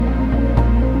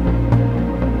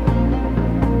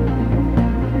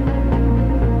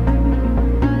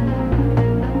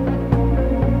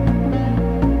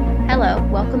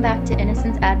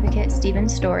at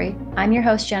Stephen's story. I'm your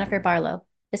host, Jennifer Barlow.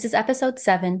 This is episode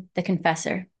 7, The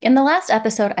Confessor. In the last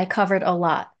episode, I covered a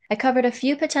lot. I covered a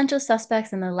few potential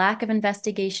suspects and the lack of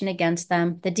investigation against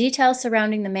them, the details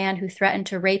surrounding the man who threatened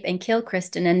to rape and kill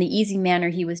Kristen and the easy manner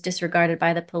he was disregarded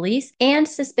by the police, and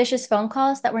suspicious phone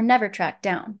calls that were never tracked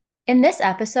down. In this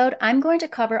episode, I'm going to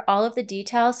cover all of the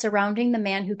details surrounding the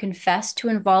man who confessed to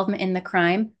involvement in the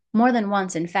crime, more than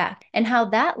once in fact, and how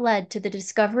that led to the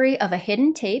discovery of a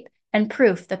hidden tape and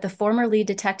proof that the former lead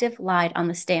detective lied on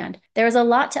the stand. There is a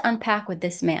lot to unpack with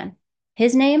this man.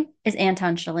 His name is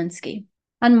Anton Shelinski.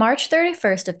 On March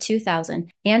 31st of 2000,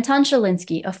 Anton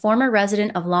Shelinski, a former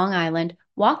resident of Long Island,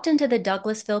 walked into the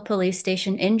Douglasville police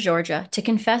station in Georgia to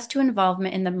confess to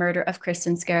involvement in the murder of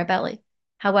Kristen Scarabelli.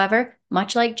 However,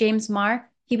 much like James Marr,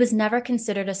 he was never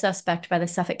considered a suspect by the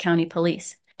Suffolk County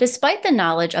Police. Despite the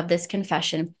knowledge of this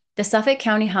confession, the Suffolk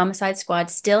County Homicide Squad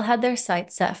still had their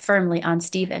sights set firmly on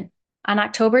Stephen. On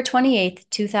October 28,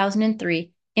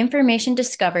 2003, information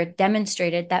discovered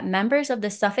demonstrated that members of the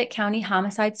Suffolk County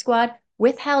Homicide Squad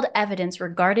withheld evidence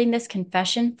regarding this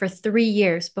confession for 3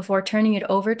 years before turning it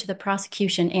over to the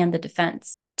prosecution and the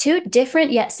defense. 2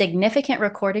 different yet significant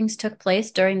recordings took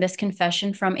place during this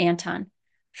confession from Anton.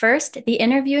 First, the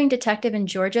interviewing detective in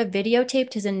Georgia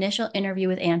videotaped his initial interview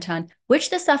with Anton, which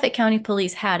the Suffolk County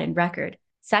Police had in record.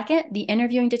 Second, the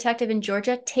interviewing detective in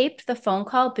Georgia taped the phone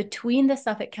call between the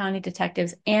Suffolk County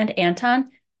detectives and Anton,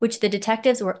 which the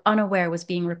detectives were unaware was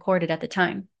being recorded at the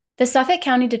time. The Suffolk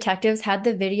County detectives had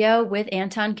the video with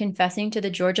Anton confessing to the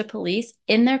Georgia police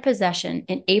in their possession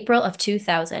in April of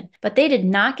 2000, but they did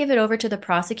not give it over to the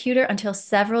prosecutor until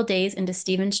several days into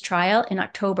Stephen's trial in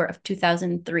October of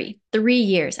 2003, 3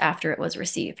 years after it was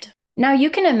received. Now, you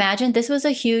can imagine this was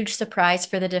a huge surprise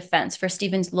for the defense, for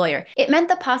Stephen's lawyer. It meant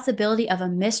the possibility of a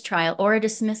mistrial or a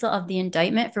dismissal of the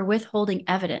indictment for withholding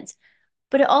evidence.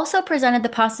 But it also presented the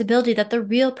possibility that the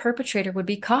real perpetrator would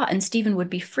be caught and Stephen would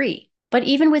be free. But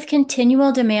even with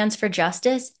continual demands for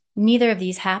justice, neither of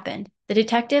these happened. The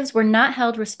detectives were not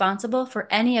held responsible for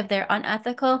any of their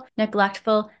unethical,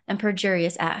 neglectful, and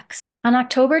perjurious acts. On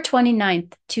October 29,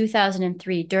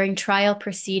 2003, during trial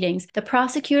proceedings, the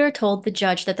prosecutor told the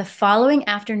judge that the following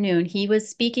afternoon he was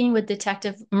speaking with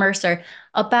Detective Mercer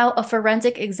about a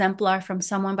forensic exemplar from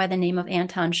someone by the name of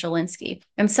Anton Shelinski.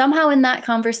 And somehow in that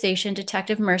conversation,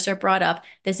 Detective Mercer brought up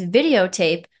this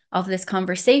videotape of this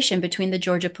conversation between the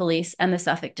Georgia police and the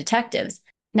Suffolk detectives.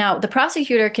 Now, the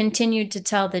prosecutor continued to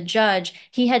tell the judge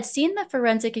he had seen the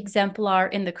forensic exemplar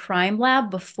in the crime lab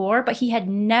before, but he had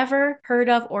never heard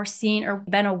of or seen or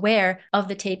been aware of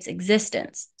the tape's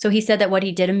existence. So he said that what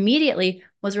he did immediately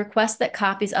was request that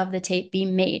copies of the tape be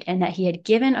made and that he had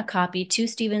given a copy to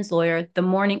Stephen's lawyer the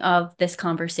morning of this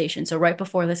conversation, so right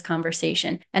before this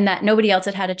conversation, and that nobody else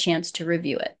had had a chance to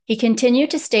review it. He continued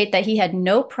to state that he had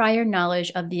no prior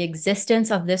knowledge of the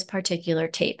existence of this particular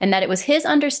tape and that it was his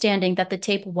understanding that the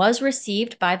tape was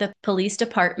received by the police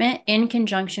department in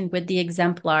conjunction with the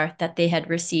exemplar that they had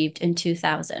received in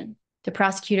 2000. The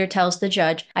prosecutor tells the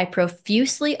judge, "I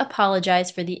profusely apologize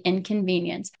for the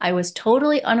inconvenience. I was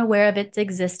totally unaware of its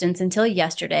existence until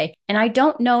yesterday, and I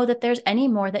don't know that there's any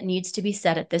more that needs to be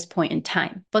said at this point in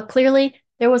time." But clearly,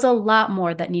 there was a lot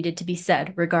more that needed to be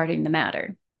said regarding the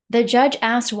matter. The judge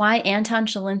asked why Anton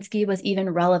Shelinski was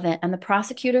even relevant, and the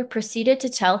prosecutor proceeded to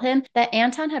tell him that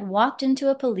Anton had walked into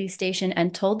a police station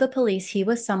and told the police he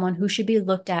was someone who should be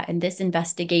looked at in this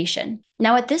investigation.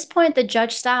 Now, at this point, the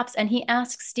judge stops and he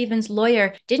asks Stephen's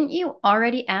lawyer, "Didn't you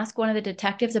already ask one of the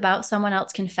detectives about someone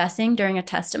else confessing during a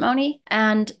testimony?"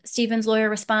 And Stephen's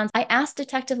lawyer responds, "I asked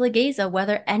Detective Legeza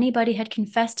whether anybody had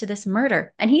confessed to this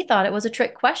murder, and he thought it was a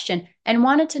trick question and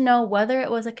wanted to know whether it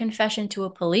was a confession to a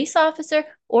police officer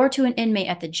or to an inmate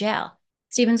at the jail."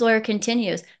 Stephen's lawyer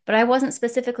continues, "But I wasn't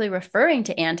specifically referring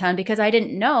to Anton because I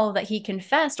didn't know that he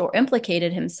confessed or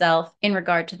implicated himself in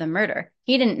regard to the murder.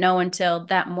 He didn't know until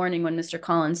that morning when Mr.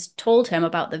 Collins told him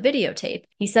about the videotape.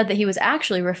 He said that he was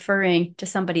actually referring to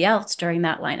somebody else during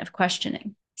that line of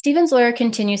questioning." Stephen's lawyer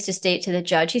continues to state to the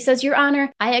judge, he says, "Your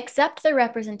Honor, I accept the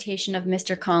representation of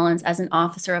Mr. Collins as an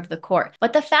officer of the court,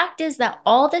 but the fact is that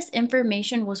all this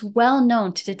information was well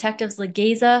known to Detectives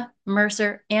Legeza,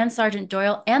 Mercer, and Sergeant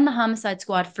Doyle and the Homicide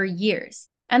Squad for years."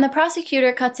 And the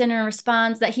prosecutor cuts in and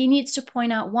responds that he needs to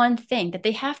point out one thing, that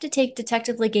they have to take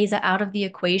Detective Legeza out of the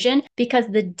equation because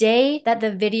the day that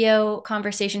the video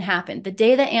conversation happened, the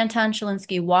day that Anton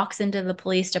Shelinski walks into the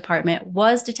police department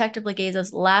was Detective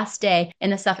Legeza's last day in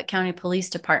the Suffolk County Police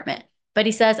Department. But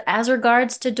he says, as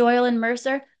regards to Doyle and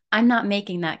Mercer, I'm not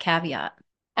making that caveat.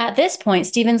 At this point,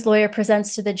 Stephen's lawyer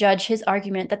presents to the judge his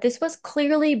argument that this was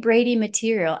clearly Brady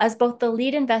material, as both the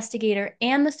lead investigator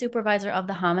and the supervisor of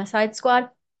the homicide squad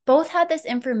both had this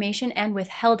information and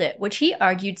withheld it, which he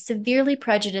argued severely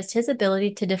prejudiced his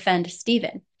ability to defend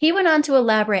Stephen. He went on to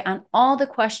elaborate on all the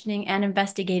questioning and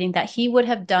investigating that he would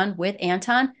have done with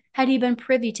Anton had he been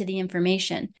privy to the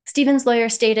information. Stephen's lawyer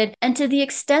stated, and to the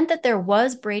extent that there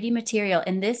was Brady material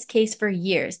in this case for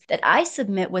years that I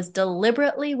submit was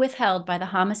deliberately withheld by the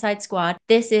homicide squad,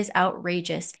 this is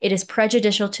outrageous. It is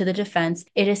prejudicial to the defense.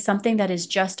 It is something that is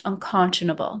just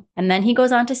unconscionable. And then he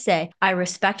goes on to say, I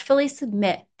respectfully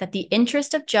submit that the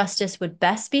interest of justice would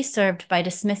best be served by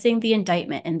dismissing the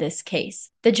indictment in this case.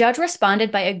 The judge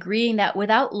responded by agreeing that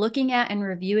without looking at and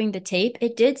reviewing the tape,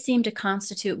 it did seem to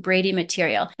constitute Brady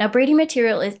material. Now, Brady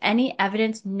material is any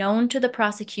evidence known to the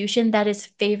prosecution that is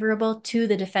favorable to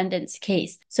the defendant's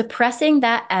case. Suppressing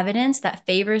that evidence that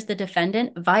favors the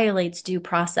defendant violates due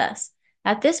process.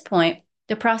 At this point,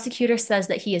 the prosecutor says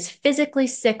that he is physically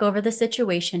sick over the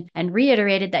situation and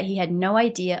reiterated that he had no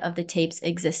idea of the tape's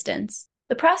existence.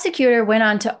 The prosecutor went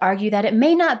on to argue that it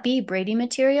may not be Brady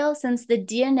material since the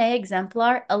DNA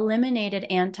exemplar eliminated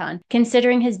Anton,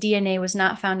 considering his DNA was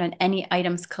not found on any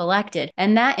items collected,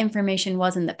 and that information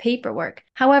was in the paperwork.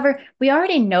 However, we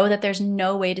already know that there's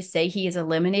no way to say he is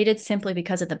eliminated simply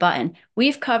because of the button.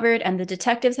 We've covered, and the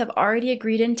detectives have already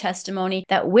agreed in testimony,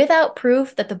 that without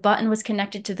proof that the button was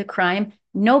connected to the crime,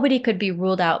 nobody could be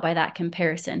ruled out by that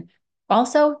comparison.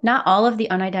 Also, not all of the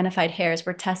unidentified hairs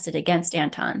were tested against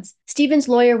Anton's. Stephen's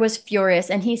lawyer was furious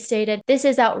and he stated, this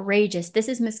is outrageous, this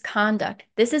is misconduct.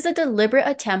 This is a deliberate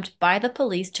attempt by the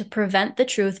police to prevent the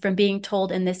truth from being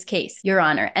told in this case, Your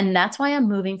Honor, and that's why I'm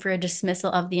moving for a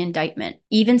dismissal of the indictment.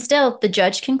 Even still, the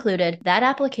judge concluded that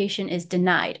application is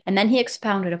denied, and then he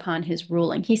expounded upon his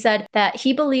ruling. He said that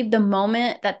he believed the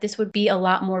moment that this would be a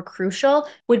lot more crucial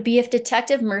would be if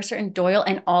Detective Mercer and Doyle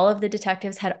and all of the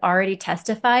detectives had already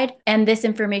testified, and this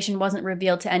information wasn't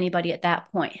revealed to anybody at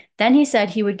that point. Then he said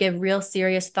he would give real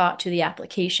serious thought to the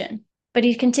application. But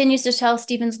he continues to tell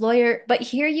Stephen's lawyer, but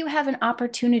here you have an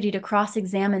opportunity to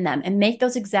cross-examine them and make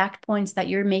those exact points that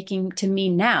you're making to me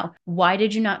now. Why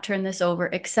did you not turn this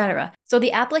over, etc. So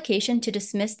the application to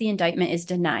dismiss the indictment is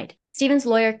denied. Stephen's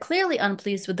lawyer, clearly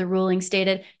unpleased with the ruling,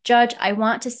 stated, Judge, I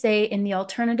want to say in the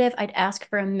alternative, I'd ask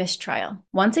for a mistrial.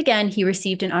 Once again, he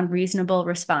received an unreasonable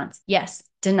response. Yes,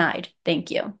 denied. Thank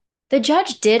you. The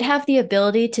judge did have the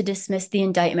ability to dismiss the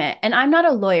indictment, and I'm not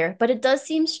a lawyer, but it does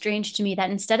seem strange to me that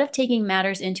instead of taking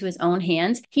matters into his own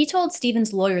hands, he told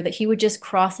Stephen's lawyer that he would just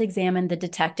cross-examine the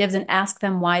detectives and ask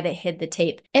them why they hid the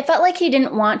tape. It felt like he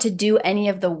didn't want to do any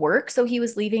of the work, so he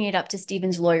was leaving it up to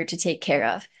Stephen's lawyer to take care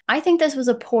of. I think this was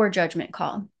a poor judgment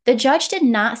call. The judge did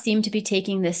not seem to be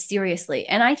taking this seriously,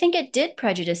 and I think it did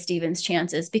prejudice Stephen's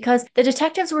chances because the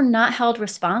detectives were not held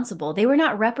responsible. They were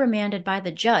not reprimanded by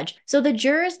the judge, so the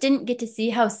jurors didn't get to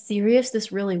see how serious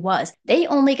this really was. They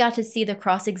only got to see the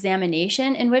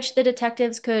cross-examination in which the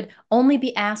detectives could only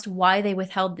be asked why they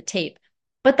withheld the tape.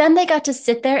 But then they got to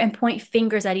sit there and point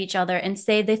fingers at each other and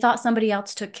say they thought somebody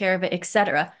else took care of it,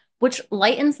 etc., which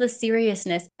lightens the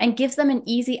seriousness and gives them an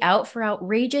easy out for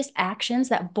outrageous actions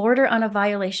that border on a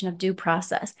violation of due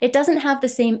process. It doesn't have the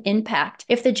same impact.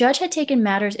 If the judge had taken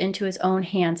matters into his own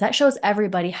hands, that shows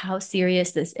everybody how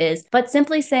serious this is. But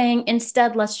simply saying,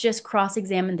 instead, let's just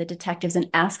cross-examine the detectives and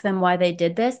ask them why they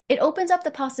did this, it opens up the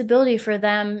possibility for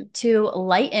them to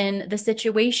lighten the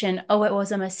situation. Oh, it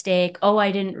was a mistake. Oh,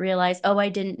 I didn't realize. Oh, I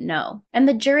didn't know. And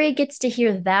the jury gets to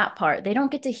hear that part. They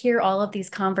don't get to hear all of these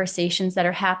conversations that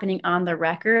are happening on the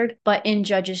record, but in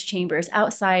judges' chambers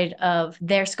outside of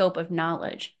their scope of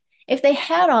knowledge. If they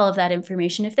had all of that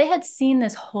information, if they had seen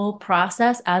this whole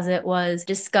process as it was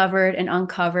discovered and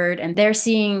uncovered, and they're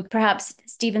seeing perhaps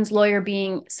Stephen's lawyer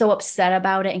being so upset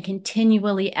about it and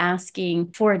continually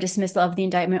asking for a dismissal of the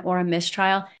indictment or a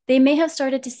mistrial, they may have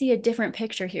started to see a different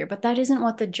picture here, but that isn't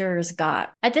what the jurors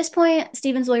got. At this point,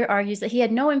 Stephen's lawyer argues that he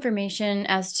had no information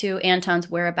as to Anton's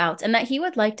whereabouts and that he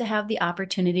would like to have the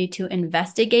opportunity to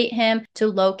investigate him, to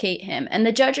locate him. And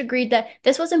the judge agreed that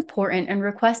this was important and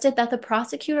requested that the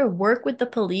prosecutor work with the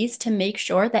police to make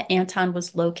sure that Anton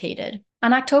was located.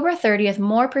 On October 30th,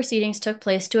 more proceedings took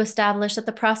place to establish that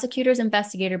the prosecutor's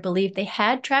investigator believed they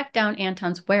had tracked down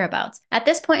Anton's whereabouts. At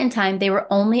this point in time, they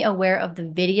were only aware of the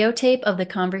videotape of the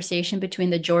conversation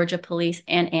between the Georgia police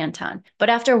and Anton.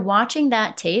 But after watching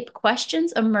that tape,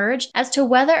 questions emerged as to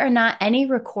whether or not any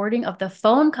recording of the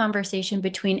phone conversation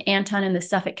between Anton and the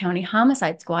Suffolk County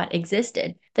Homicide Squad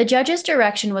existed. The judge's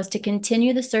direction was to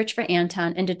continue the search for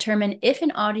Anton and determine if an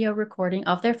audio recording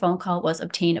of their phone call was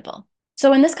obtainable.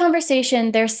 So in this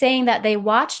conversation, they're saying that they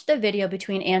watched the video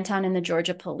between Anton and the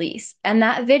Georgia police, and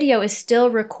that video is still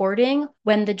recording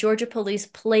when the Georgia police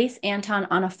placed Anton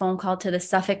on a phone call to the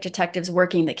Suffolk detectives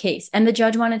working the case. And the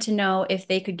judge wanted to know if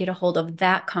they could get a hold of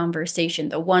that conversation,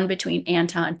 the one between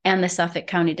Anton and the Suffolk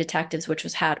County detectives, which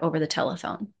was had over the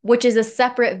telephone, which is a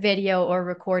separate video or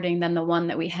recording than the one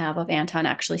that we have of Anton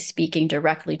actually speaking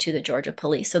directly to the Georgia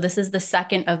police. So this is the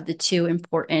second of the two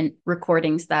important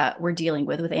recordings that we're dealing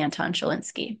with Anton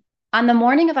Chylinski. On the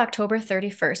morning of October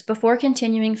 31st, before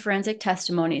continuing forensic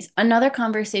testimonies, another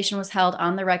conversation was held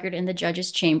on the record in the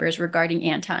judge's chambers regarding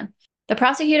Anton. The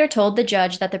prosecutor told the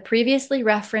judge that the previously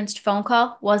referenced phone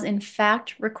call was in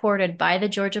fact recorded by the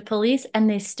Georgia police, and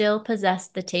they still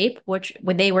possessed the tape, which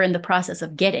they were in the process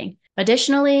of getting.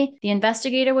 Additionally, the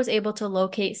investigator was able to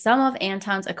locate some of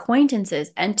Anton's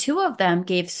acquaintances, and two of them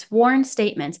gave sworn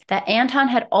statements that Anton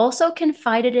had also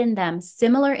confided in them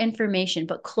similar information,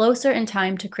 but closer in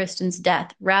time to Kristen's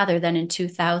death rather than in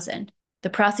 2000. The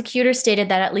prosecutor stated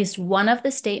that at least one of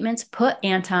the statements put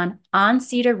Anton on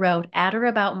Cedar Road at or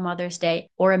about Mother's Day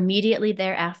or immediately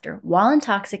thereafter while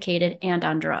intoxicated and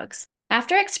on drugs.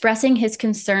 After expressing his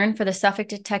concern for the Suffolk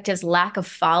detectives' lack of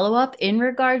follow-up in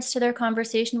regards to their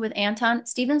conversation with Anton,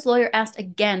 Stephen's lawyer asked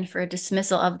again for a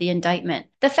dismissal of the indictment.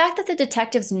 The fact that the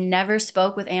detectives never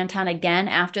spoke with Anton again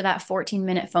after that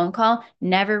 14-minute phone call,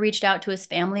 never reached out to his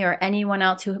family or anyone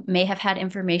else who may have had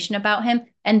information about him,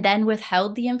 and then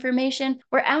withheld the information,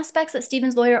 were aspects that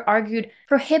Stephen's lawyer argued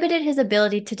prohibited his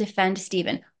ability to defend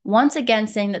Stephen, once again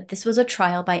saying that this was a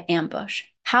trial by ambush.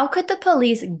 How could the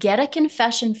police get a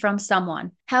confession from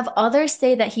someone, have others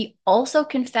say that he also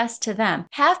confessed to them,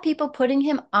 have people putting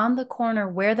him on the corner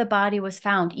where the body was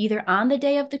found, either on the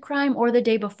day of the crime or the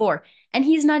day before, and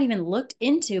he's not even looked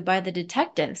into by the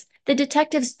detectives? The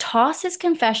detectives toss his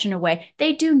confession away.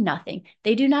 They do nothing.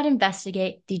 They do not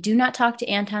investigate. They do not talk to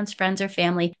Anton's friends or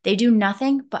family. They do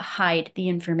nothing but hide the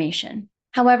information.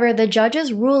 However, the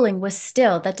judge's ruling was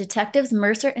still that Detectives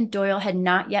Mercer and Doyle had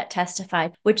not yet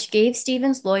testified, which gave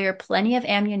Stephen's lawyer plenty of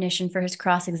ammunition for his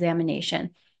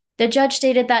cross-examination. The judge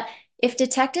stated that if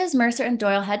Detectives Mercer and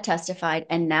Doyle had testified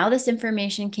and now this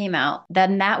information came out,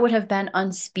 then that would have been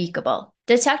unspeakable.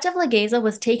 Detective Legeza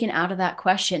was taken out of that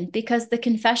question because the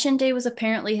confession day was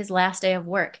apparently his last day of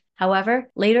work. However,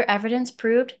 later evidence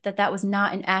proved that that was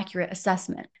not an accurate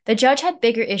assessment. The judge had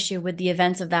bigger issue with the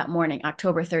events of that morning,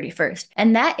 October 31st,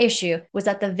 and that issue was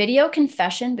that the video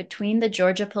confession between the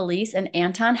Georgia police and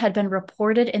Anton had been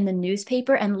reported in the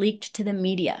newspaper and leaked to the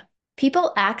media.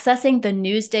 People accessing the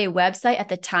Newsday website at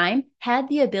the time had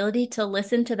the ability to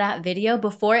listen to that video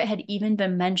before it had even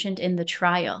been mentioned in the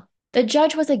trial. The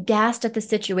judge was aghast at the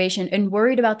situation and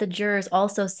worried about the jurors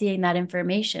also seeing that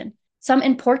information. Some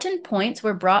important points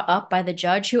were brought up by the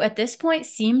judge, who at this point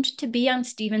seemed to be on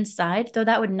Stephen's side, though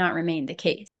that would not remain the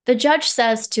case. The judge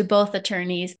says to both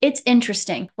attorneys, "It's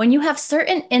interesting. When you have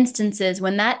certain instances,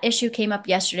 when that issue came up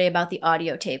yesterday about the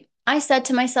audio tape, I said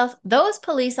to myself, those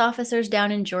police officers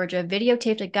down in Georgia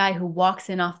videotaped a guy who walks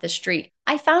in off the street.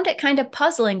 I found it kind of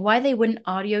puzzling why they wouldn't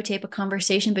audio tape a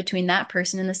conversation between that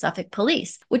person and the Suffolk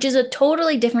police, which is a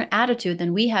totally different attitude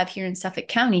than we have here in Suffolk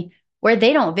County, where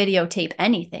they don't videotape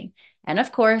anything." And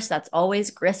of course, that's always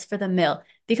grist for the mill,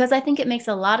 because I think it makes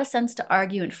a lot of sense to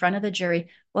argue in front of the jury,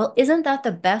 well, isn't that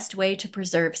the best way to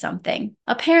preserve something?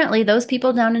 Apparently, those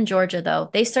people down in Georgia,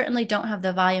 though, they certainly don't have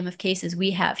the volume of cases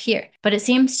we have here, but it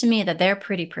seems to me that they're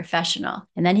pretty professional.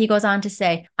 And then he goes on to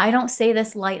say, "I don't say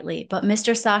this lightly, but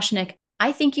Mr. Soshnick,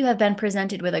 I think you have been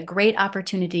presented with a great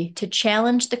opportunity to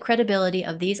challenge the credibility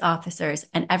of these officers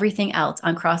and everything else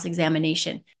on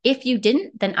cross-examination. If you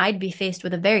didn't, then I'd be faced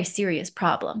with a very serious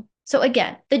problem." So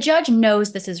again, the judge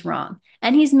knows this is wrong,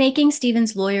 and he's making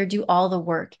Stephen's lawyer do all the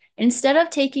work instead of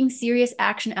taking serious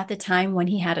action at the time when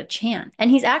he had a chance.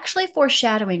 And he's actually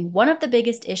foreshadowing one of the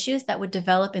biggest issues that would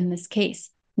develop in this case.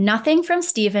 Nothing from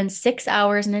Stephen's 6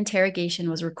 hours in interrogation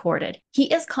was recorded.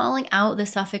 He is calling out the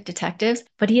Suffolk detectives,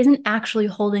 but he isn't actually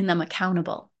holding them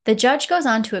accountable. The judge goes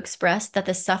on to express that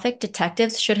the Suffolk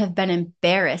detectives should have been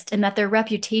embarrassed and that their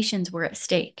reputations were at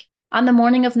stake. On the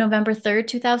morning of November 3rd,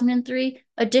 2003,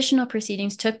 additional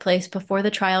proceedings took place before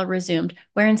the trial resumed,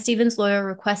 wherein Stephen's lawyer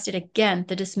requested again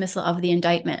the dismissal of the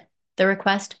indictment. The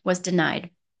request was denied.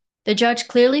 The judge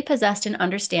clearly possessed an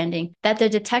understanding that the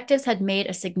detectives had made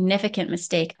a significant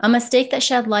mistake, a mistake that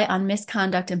shed light on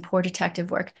misconduct and poor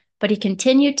detective work, but he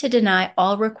continued to deny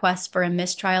all requests for a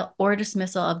mistrial or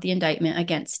dismissal of the indictment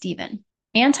against Stephen.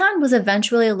 Anton was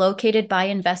eventually located by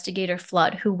investigator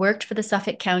Flood, who worked for the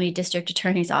Suffolk County District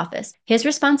Attorney's Office. His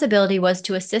responsibility was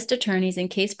to assist attorneys in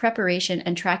case preparation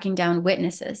and tracking down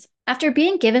witnesses. After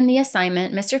being given the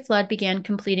assignment, Mr. Flood began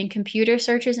completing computer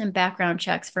searches and background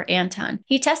checks for Anton.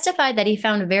 He testified that he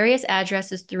found various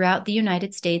addresses throughout the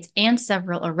United States and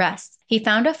several arrests. He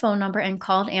found a phone number and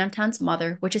called Anton's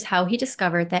mother, which is how he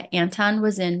discovered that Anton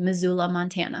was in Missoula,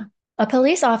 Montana. A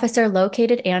police officer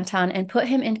located Anton and put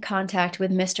him in contact with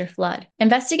Mr. Flood.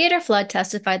 Investigator Flood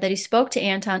testified that he spoke to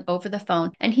Anton over the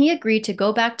phone and he agreed to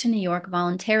go back to New York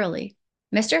voluntarily.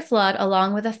 Mr. Flood,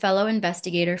 along with a fellow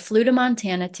investigator, flew to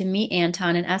Montana to meet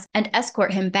Anton and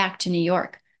escort him back to New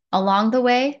York. Along the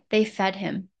way, they fed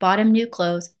him, bought him new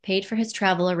clothes, paid for his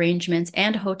travel arrangements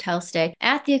and a hotel stay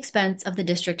at the expense of the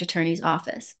district attorney's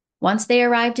office. Once they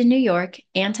arrived in New York,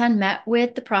 Anton met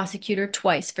with the prosecutor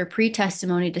twice for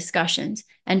pre-testimony discussions,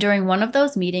 and during one of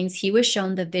those meetings, he was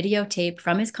shown the videotape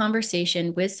from his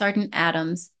conversation with Sergeant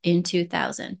Adams in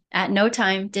 2000. At no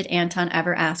time did Anton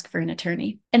ever ask for an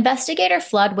attorney. Investigator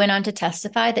Flood went on to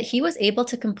testify that he was able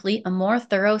to complete a more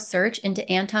thorough search into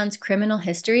Anton's criminal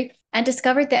history and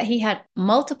discovered that he had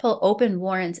multiple open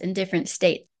warrants in different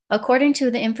states. According to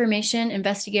the information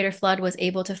Investigator Flood was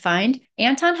able to find,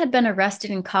 Anton had been arrested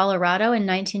in Colorado in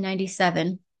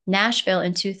 1997, Nashville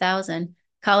in 2000,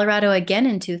 Colorado again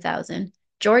in 2000,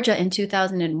 Georgia in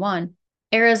 2001,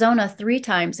 Arizona 3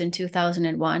 times in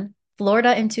 2001,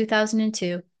 Florida in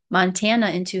 2002, Montana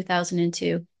in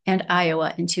 2002, and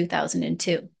Iowa in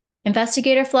 2002.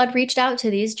 Investigator Flood reached out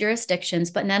to these jurisdictions,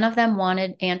 but none of them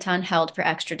wanted Anton held for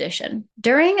extradition.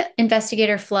 During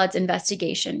Investigator Flood's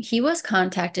investigation, he was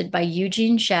contacted by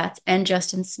Eugene Schatz and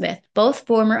Justin Smith, both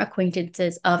former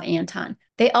acquaintances of Anton.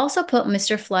 They also put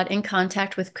Mr. Flood in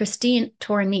contact with Christine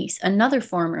Tornice, another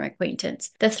former acquaintance.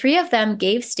 The 3 of them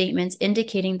gave statements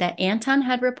indicating that Anton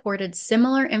had reported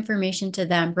similar information to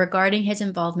them regarding his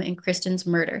involvement in Kristen's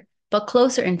murder, but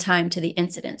closer in time to the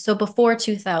incident, so before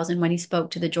 2000 when he spoke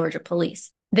to the Georgia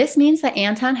police. This means that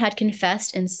Anton had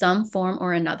confessed in some form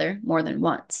or another more than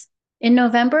once. In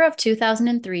November of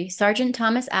 2003, Sergeant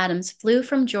Thomas Adams flew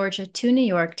from Georgia to New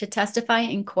York to testify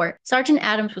in court. Sergeant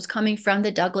Adams was coming from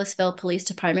the Douglasville Police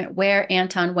Department where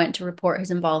Anton went to report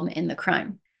his involvement in the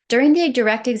crime. During the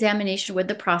direct examination with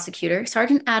the prosecutor,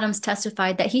 Sergeant Adams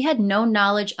testified that he had no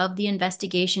knowledge of the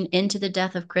investigation into the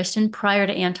death of Kristen prior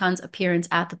to Anton's appearance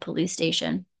at the police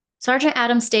station. Sergeant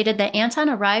Adams stated that Anton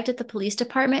arrived at the police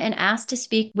department and asked to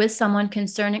speak with someone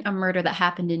concerning a murder that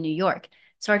happened in New York.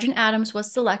 Sergeant Adams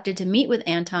was selected to meet with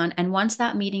Anton, and once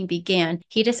that meeting began,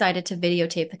 he decided to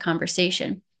videotape the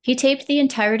conversation. He taped the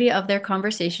entirety of their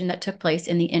conversation that took place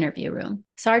in the interview room.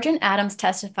 Sergeant Adams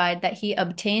testified that he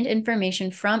obtained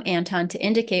information from Anton to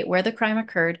indicate where the crime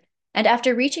occurred, and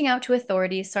after reaching out to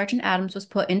authorities, Sergeant Adams was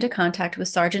put into contact with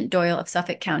Sergeant Doyle of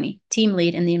Suffolk County, team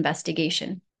lead in the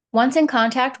investigation. Once in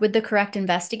contact with the correct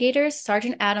investigators,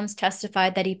 Sergeant Adams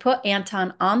testified that he put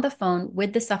Anton on the phone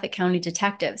with the Suffolk County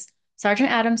detectives. Sergeant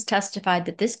Adams testified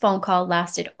that this phone call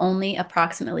lasted only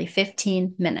approximately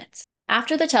 15 minutes.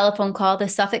 After the telephone call, the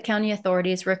Suffolk County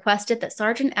authorities requested that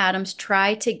Sergeant Adams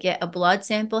try to get a blood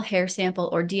sample, hair sample,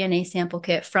 or DNA sample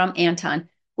kit from Anton,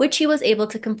 which he was able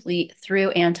to complete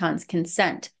through Anton's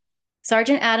consent.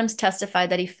 Sergeant Adams testified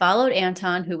that he followed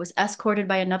Anton, who was escorted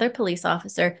by another police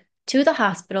officer, to the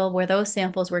hospital where those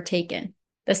samples were taken.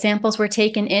 The samples were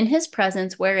taken in his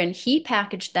presence, wherein he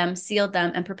packaged them, sealed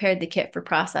them, and prepared the kit for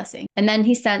processing. And then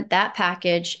he sent that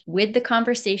package with the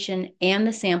conversation and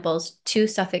the samples to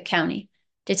Suffolk County.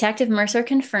 Detective Mercer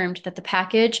confirmed that the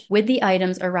package with the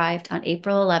items arrived on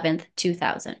April 11th,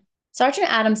 2000.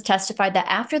 Sergeant Adams testified that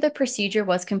after the procedure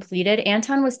was completed,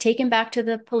 Anton was taken back to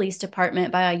the police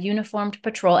department by a uniformed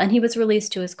patrol and he was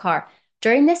released to his car.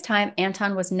 During this time,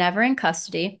 Anton was never in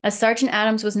custody, as Sergeant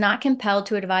Adams was not compelled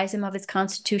to advise him of his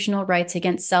constitutional rights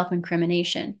against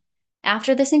self-incrimination.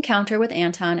 After this encounter with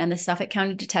Anton and the Suffolk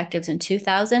County detectives in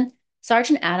 2000,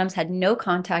 Sergeant Adams had no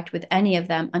contact with any of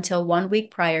them until 1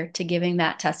 week prior to giving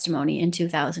that testimony in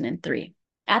 2003.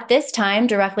 At this time,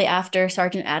 directly after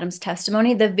Sergeant Adams'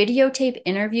 testimony, the videotape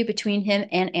interview between him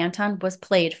and Anton was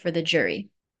played for the jury.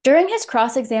 During his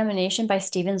cross-examination by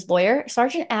Stephen's lawyer,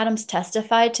 Sergeant Adams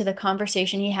testified to the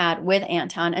conversation he had with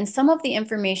Anton and some of the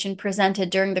information presented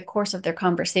during the course of their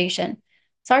conversation.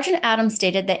 Sergeant Adams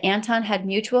stated that Anton had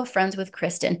mutual friends with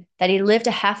Kristen, that he lived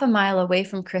a half a mile away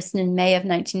from Kristen in May of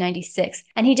 1996,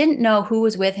 and he didn't know who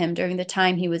was with him during the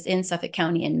time he was in Suffolk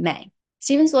County in May.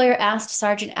 Stephen's lawyer asked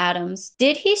Sergeant Adams,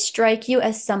 "Did he strike you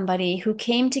as somebody who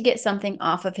came to get something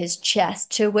off of his chest?"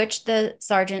 To which the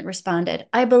sergeant responded,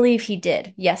 "I believe he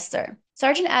did. Yes, sir."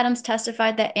 Sergeant Adams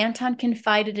testified that Anton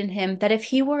confided in him that if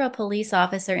he were a police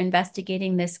officer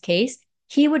investigating this case,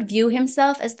 he would view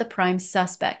himself as the prime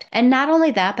suspect. And not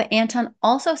only that, but Anton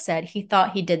also said he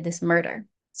thought he did this murder.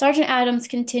 Sergeant Adams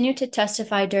continued to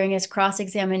testify during his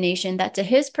cross-examination that to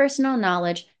his personal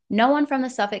knowledge, no one from the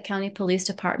Suffolk County Police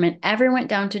Department ever went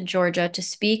down to Georgia to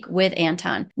speak with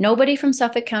Anton. Nobody from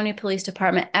Suffolk County Police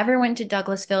Department ever went to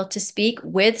Douglasville to speak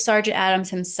with Sergeant Adams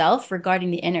himself regarding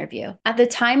the interview. At the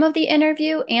time of the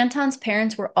interview, Anton's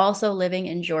parents were also living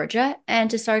in Georgia,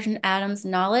 and to Sergeant Adams'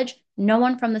 knowledge, no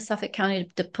one from the Suffolk County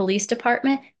Police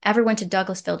Department ever went to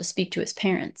Douglasville to speak to his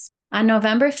parents. On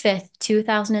November 5th,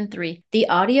 2003, the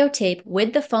audio tape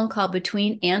with the phone call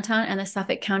between Anton and the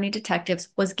Suffolk County detectives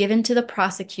was given to the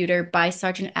prosecutor by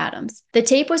Sergeant Adams. The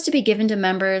tape was to be given to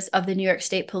members of the New York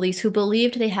State Police who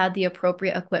believed they had the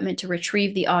appropriate equipment to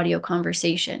retrieve the audio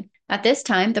conversation. At this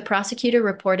time, the prosecutor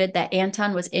reported that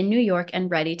Anton was in New York and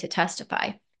ready to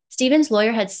testify. Stephen's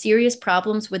lawyer had serious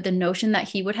problems with the notion that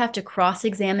he would have to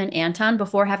cross-examine Anton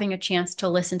before having a chance to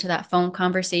listen to that phone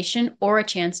conversation or a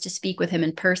chance to speak with him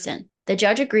in person. The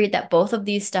judge agreed that both of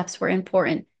these steps were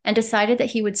important and decided that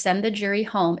he would send the jury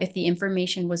home if the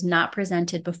information was not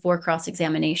presented before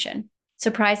cross-examination.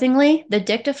 Surprisingly, the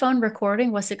dictaphone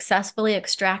recording was successfully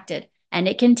extracted, and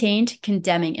it contained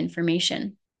condemning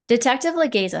information. Detective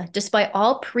Legeza, despite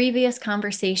all previous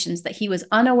conversations that he was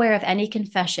unaware of any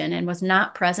confession and was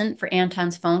not present for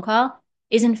Anton's phone call,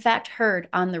 is in fact heard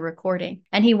on the recording.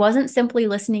 And he wasn't simply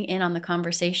listening in on the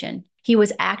conversation. He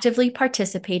was actively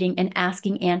participating and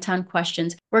asking Anton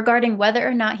questions regarding whether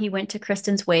or not he went to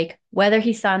Kristen's wake, whether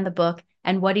he signed the book,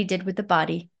 and what he did with the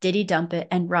body. Did he dump it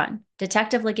and run?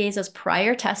 Detective Legeza's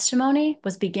prior testimony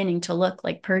was beginning to look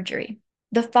like perjury.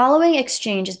 The following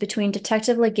exchange is between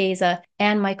Detective Legeza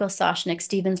and Michael Soshnick,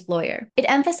 Stephen's lawyer. It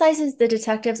emphasizes the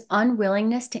detective's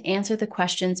unwillingness to answer the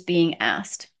questions being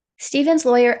asked. Stephen's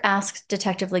lawyer asks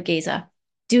Detective Legeza,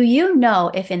 "Do you know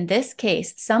if in this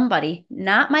case somebody,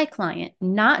 not my client,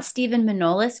 not Stephen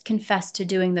Manolis, confessed to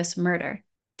doing this murder?"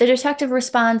 The detective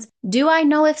responds, "Do I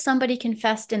know if somebody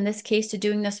confessed in this case to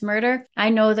doing this murder? I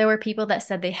know there were people that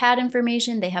said they had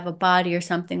information, they have a body or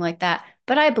something like that,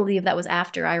 but I believe that was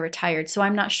after I retired, so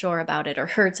I'm not sure about it or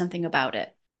heard something about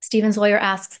it." Stephen's lawyer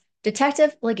asks,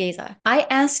 "Detective Legeza, I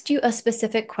asked you a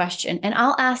specific question, and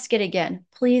I'll ask it again.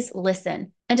 Please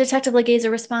listen." And Detective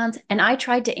Legeza responds, "And I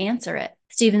tried to answer it."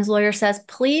 Stephen's lawyer says,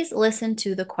 "Please listen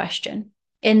to the question.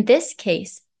 In this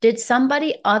case, did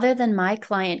somebody other than my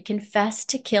client confess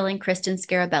to killing Kristen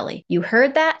Scarabelli? You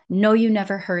heard that? No, you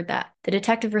never heard that." The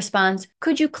detective responds,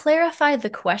 "Could you clarify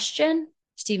the question?"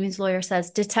 Stephen's lawyer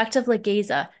says, "Detective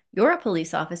Legeza, you're a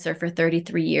police officer for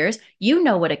 33 years. You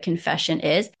know what a confession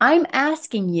is. I'm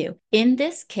asking you, in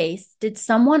this case, did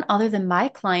someone other than my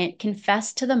client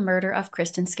confess to the murder of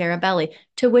Kristen Scarabelli?"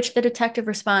 To which the detective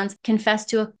responds, "Confess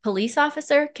to a police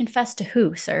officer? Confess to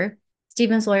who, sir?"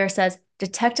 Stephen's lawyer says,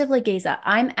 "Detective Legeza,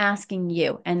 I'm asking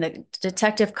you." And the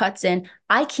detective cuts in,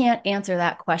 "I can't answer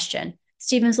that question."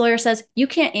 Stephen's lawyer says, "You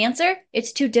can't answer?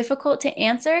 It's too difficult to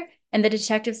answer?" And the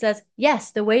detective says,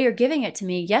 "Yes, the way you're giving it to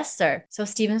me, yes, sir." So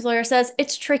Stephen's lawyer says,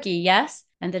 "It's tricky, yes?"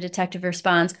 And the detective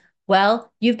responds, "Well,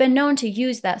 you've been known to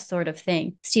use that sort of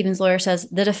thing." Stephen's lawyer says,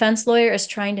 "The defense lawyer is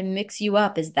trying to mix you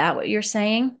up. Is that what you're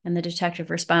saying?" And the detective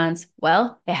responds,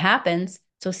 "Well, it happens."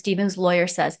 So Stephen's lawyer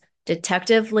says,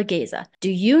 "Detective Legeza, do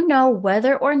you know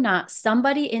whether or not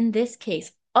somebody in this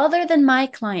case, other than my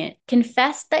client,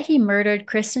 confessed that he murdered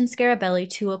Kristen Scarabelli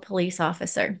to a police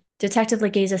officer?" Detective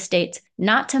Legeza states,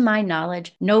 "Not to my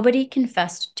knowledge, nobody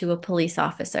confessed to a police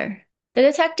officer." The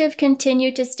detective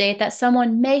continued to state that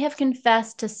someone may have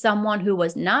confessed to someone who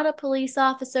was not a police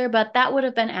officer, but that would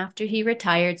have been after he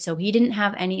retired, so he didn't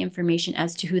have any information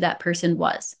as to who that person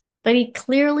was. But he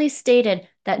clearly stated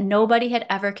that nobody had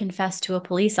ever confessed to a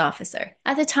police officer.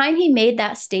 At the time he made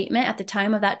that statement, at the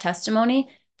time of that testimony,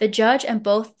 the judge and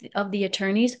both of the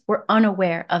attorneys were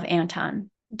unaware of Anton.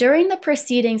 During the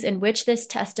proceedings in which this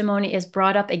testimony is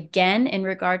brought up again in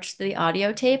regards to the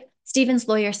audio tape, Stephen's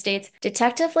lawyer states,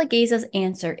 "Detective Legeza's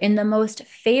answer in the most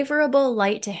favorable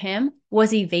light to him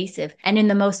was evasive, and in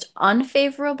the most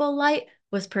unfavorable light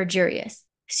was perjurious."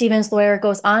 Stephen's lawyer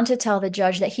goes on to tell the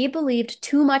judge that he believed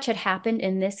too much had happened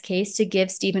in this case to give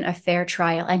Stephen a fair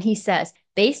trial, and he says,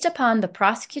 "Based upon the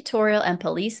prosecutorial and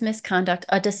police misconduct,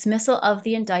 a dismissal of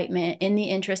the indictment in the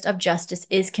interest of justice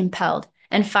is compelled."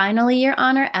 And finally, Your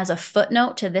Honor, as a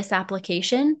footnote to this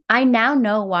application, I now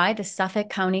know why the Suffolk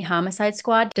County Homicide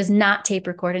Squad does not tape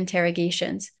record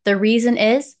interrogations. The reason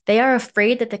is they are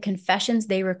afraid that the confessions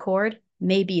they record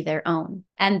may be their own.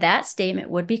 And that statement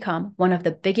would become one of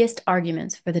the biggest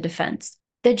arguments for the defense.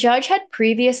 The judge had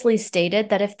previously stated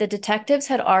that if the detectives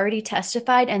had already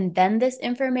testified and then this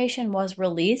information was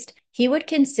released, he would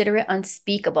consider it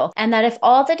unspeakable, and that if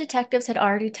all the detectives had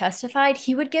already testified,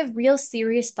 he would give real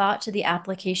serious thought to the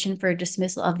application for a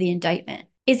dismissal of the indictment.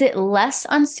 Is it less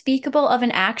unspeakable of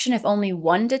an action if only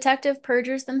one detective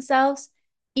perjures themselves?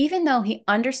 Even though he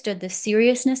understood the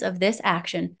seriousness of this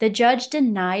action, the judge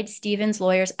denied Stephen's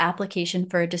lawyer's application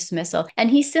for a dismissal, and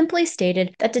he simply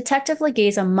stated that Detective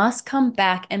Legeza must come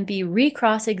back and be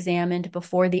re-cross-examined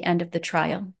before the end of the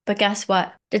trial. But guess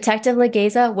what? Detective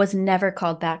Legeza was never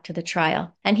called back to the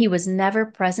trial, and he was never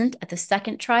present at the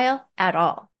second trial at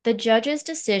all. The judge's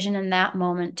decision in that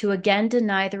moment to again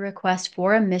deny the request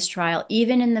for a mistrial,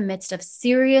 even in the midst of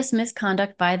serious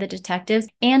misconduct by the detectives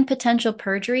and potential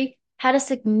perjury, had a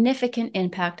significant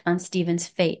impact on Stephen's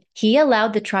fate. He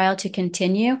allowed the trial to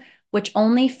continue, which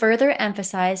only further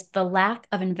emphasized the lack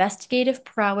of investigative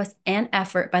prowess and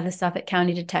effort by the Suffolk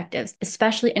County detectives,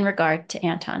 especially in regard to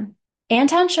Anton.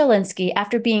 Anton Shelinski,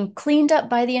 after being cleaned up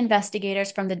by the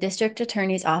investigators from the district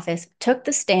attorney's office, took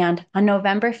the stand on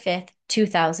November 5th,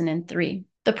 2003.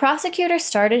 The prosecutor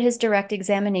started his direct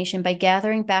examination by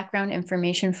gathering background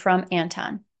information from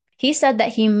Anton. He said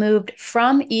that he moved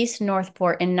from East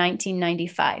Northport in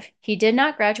 1995. He did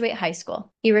not graduate high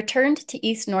school. He returned to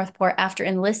East Northport after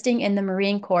enlisting in the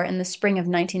Marine Corps in the spring of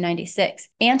 1996.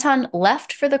 Anton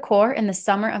left for the Corps in the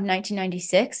summer of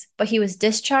 1996, but he was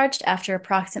discharged after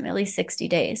approximately 60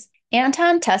 days.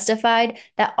 Anton testified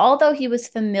that although he was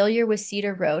familiar with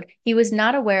Cedar Road, he was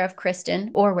not aware of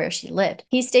Kristen or where she lived.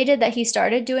 He stated that he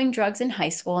started doing drugs in high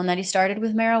school and that he started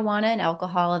with marijuana and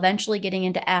alcohol, eventually getting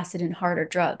into acid and harder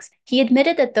drugs. He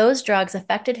admitted that those drugs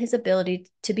affected his ability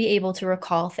to be able to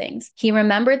recall things. He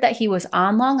remembered that he was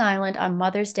on Long Island on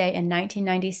Mother's Day in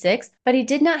 1996, but he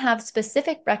did not have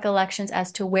specific recollections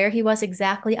as to where he was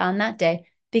exactly on that day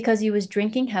because he was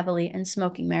drinking heavily and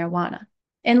smoking marijuana.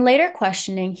 In later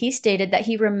questioning, he stated that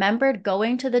he remembered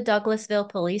going to the Douglasville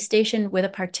police station with a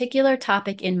particular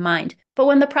topic in mind, but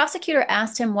when the prosecutor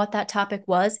asked him what that topic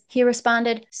was, he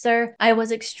responded, "Sir, I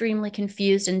was extremely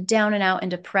confused and down and out and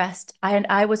depressed, and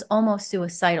I was almost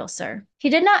suicidal, sir."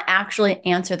 He did not actually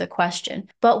answer the question,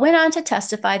 but went on to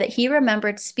testify that he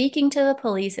remembered speaking to the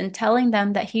police and telling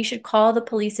them that he should call the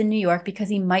police in New York because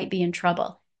he might be in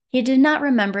trouble. He did not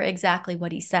remember exactly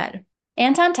what he said.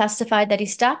 Anton testified that he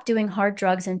stopped doing hard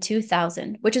drugs in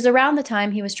 2000, which is around the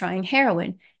time he was trying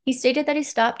heroin. He stated that he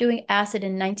stopped doing acid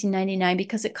in 1999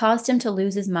 because it caused him to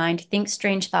lose his mind, think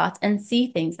strange thoughts, and see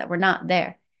things that were not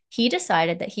there. He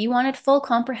decided that he wanted full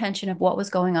comprehension of what was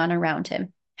going on around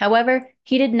him. However,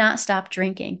 he did not stop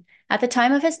drinking. At the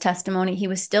time of his testimony, he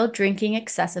was still drinking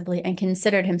excessively and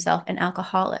considered himself an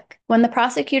alcoholic. When the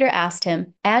prosecutor asked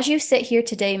him, "As you sit here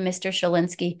today, Mr.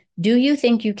 Shelinski, do you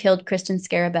think you killed Kristen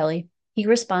Scarabelli?" He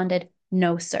responded,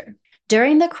 "No, sir."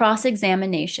 During the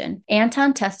cross-examination,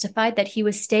 Anton testified that he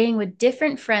was staying with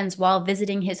different friends while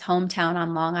visiting his hometown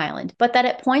on Long Island, but that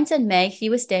at points in May, he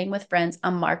was staying with friends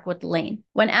on Markwood Lane.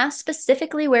 When asked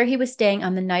specifically where he was staying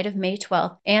on the night of May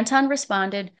 12th, Anton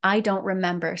responded, "I don't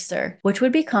remember, sir," which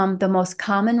would become the most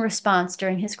common response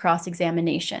during his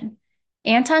cross-examination.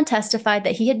 Anton testified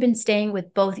that he had been staying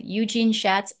with both Eugene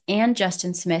Schatz and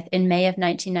Justin Smith in May of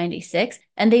 1996,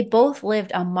 and they both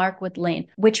lived on Markwood Lane,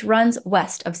 which runs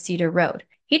west of Cedar Road.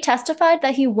 He testified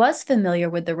that he was familiar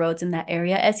with the roads in that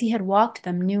area as he had walked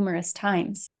them numerous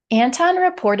times. Anton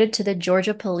reported to the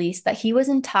Georgia police that he was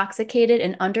intoxicated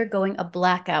and undergoing a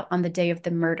blackout on the day of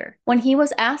the murder. When he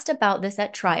was asked about this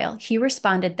at trial, he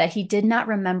responded that he did not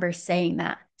remember saying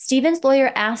that. Stephen's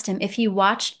lawyer asked him if he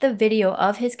watched the video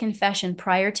of his confession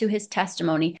prior to his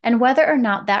testimony and whether or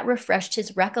not that refreshed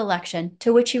his recollection,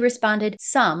 to which he responded,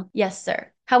 "Some, yes, sir."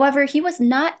 However, he was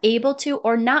not able to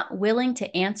or not willing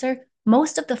to answer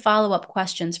most of the follow-up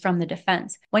questions from the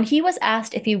defense. When he was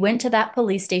asked if he went to that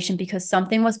police station because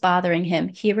something was bothering him,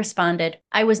 he responded,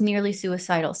 "I was nearly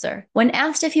suicidal, sir." When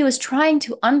asked if he was trying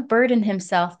to unburden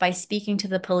himself by speaking to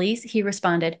the police, he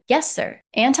responded, "Yes, sir."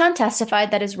 Anton testified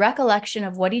that his recollection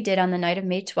of what he did on the night of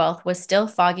May 12th was still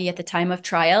foggy at the time of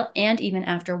trial and even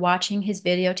after watching his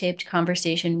videotaped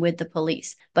conversation with the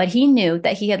police, but he knew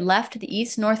that he had left the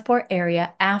East Northport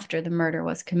area after the murder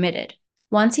was committed.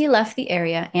 Once he left the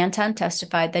area, Anton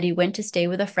testified that he went to stay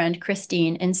with a friend,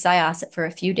 Christine, in Syosset for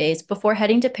a few days before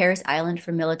heading to Parris Island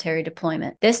for military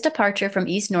deployment. This departure from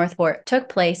East Northport took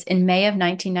place in May of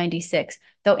 1996,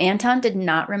 though Anton did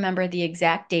not remember the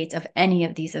exact dates of any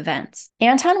of these events.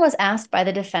 Anton was asked by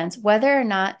the defense whether or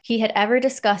not he had ever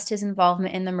discussed his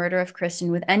involvement in the murder of Kristen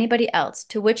with anybody else,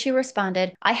 to which he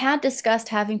responded, "I had discussed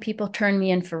having people turn me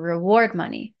in for reward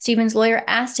money." Stephen's lawyer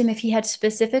asked him if he had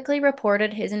specifically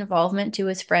reported his involvement to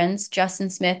his friends Justin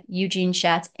Smith, Eugene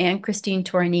Schatz, and Christine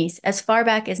Tornese as far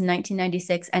back as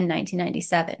 1996 and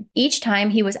 1997. Each time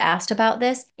he was asked about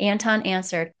this, Anton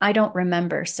answered, "I don't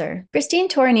remember, sir." Christine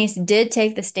Tornese did take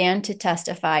take the stand to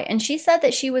testify, and she said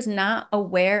that she was not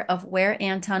aware of where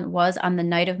Anton was on the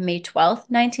night of May 12th,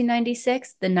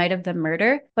 1996, the night of the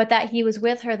murder, but that he was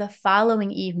with her the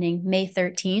following evening, May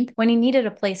 13th, when he needed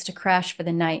a place to crash for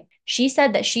the night. She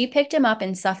said that she picked him up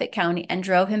in Suffolk County and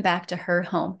drove him back to her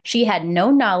home. She had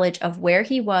no knowledge of where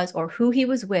he was or who he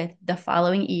was with the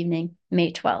following evening,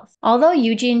 May 12th. Although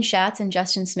Eugene Schatz and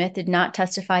Justin Smith did not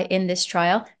testify in this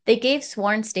trial, they gave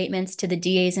sworn statements to the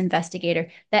DA's investigator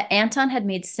that Anton had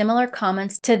made similar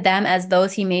comments to them as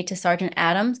those he made to Sergeant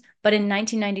Adams, but in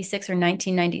 1996 or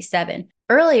 1997,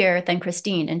 earlier than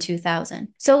Christine in 2000.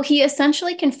 So he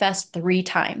essentially confessed 3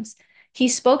 times. He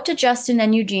spoke to Justin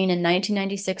and Eugene in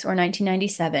 1996 or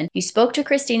 1997. He spoke to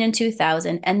Christine in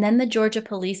 2000, and then the Georgia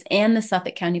police and the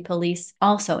Suffolk County police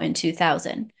also in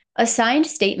 2000. A signed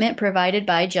statement provided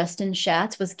by Justin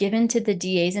Schatz was given to the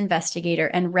DA's investigator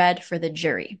and read for the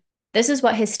jury. This is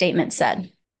what his statement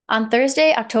said. On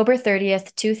Thursday, October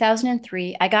 30th,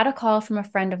 2003, I got a call from a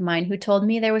friend of mine who told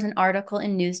me there was an article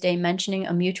in Newsday mentioning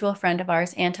a mutual friend of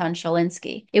ours, Anton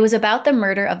Shalinsky. It was about the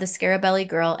murder of the Scarabelli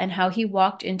girl and how he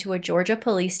walked into a Georgia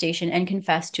police station and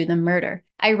confessed to the murder.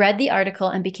 I read the article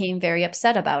and became very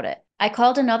upset about it. I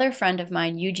called another friend of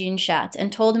mine, Eugene Schatz,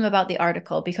 and told him about the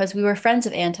article because we were friends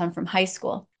of Anton from high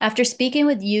school. After speaking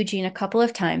with Eugene a couple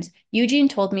of times, Eugene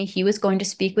told me he was going to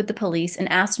speak with the police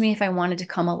and asked me if I wanted to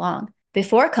come along.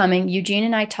 Before coming, Eugene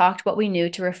and I talked what we knew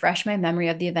to refresh my memory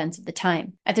of the events of the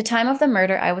time. At the time of the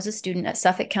murder, I was a student at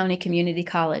Suffolk County Community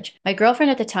College. My girlfriend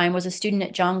at the time was a student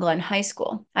at John Glenn High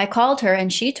School. I called her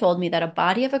and she told me that a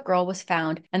body of a girl was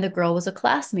found and the girl was a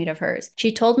classmate of hers.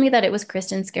 She told me that it was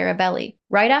Kristen Scarabelli.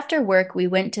 Right after work, we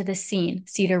went to the scene,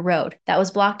 Cedar Road, that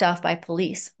was blocked off by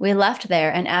police. We left there,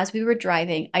 and as we were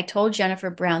driving, I told Jennifer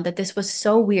Brown that this was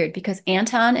so weird because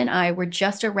Anton and I were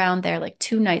just around there like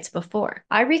 2 nights before.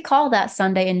 I recall that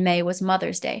Sunday in May was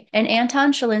Mother's Day, and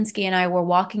Anton Shalinsky and I were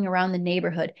walking around the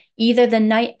neighborhood, either the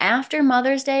night after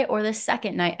Mother's Day or the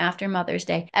second night after Mother's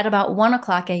Day at about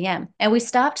 1:00 a.m. And we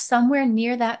stopped somewhere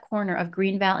near that corner of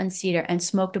Greenville and Cedar and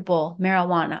smoked a bowl,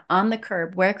 marijuana, on the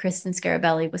curb where Kristen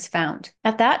Scarabelli was found.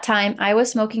 At that time, I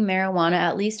was smoking marijuana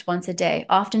at least once a day,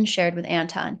 often shared with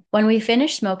Anton. When we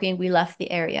finished smoking, we left the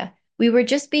area. We were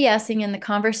just BSing and the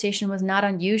conversation was not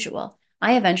unusual.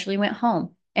 I eventually went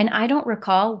home, and I don't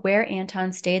recall where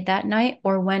Anton stayed that night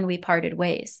or when we parted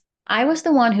ways. I was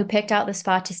the one who picked out the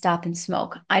spot to stop and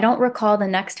smoke. I don't recall the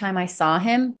next time I saw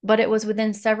him, but it was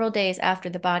within several days after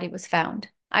the body was found.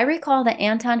 I recall that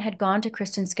Anton had gone to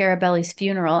Kristen Scarabelli's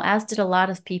funeral, as did a lot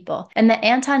of people, and that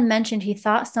Anton mentioned he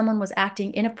thought someone was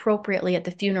acting inappropriately at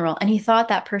the funeral, and he thought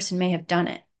that person may have done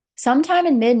it. Sometime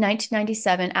in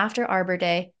mid-1997, after Arbor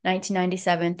Day,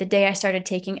 1997, the day I started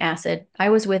taking acid,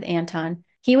 I was with Anton.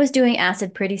 He was doing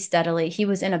acid pretty steadily. He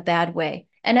was in a bad way.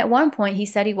 And at one point, he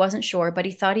said he wasn't sure, but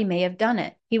he thought he may have done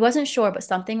it. He wasn't sure, but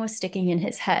something was sticking in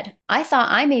his head. I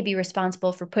thought I may be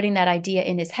responsible for putting that idea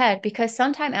in his head because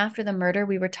sometime after the murder,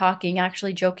 we were talking,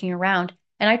 actually joking around,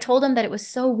 and I told him that it was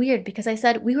so weird because I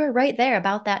said, we were right there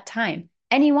about that time.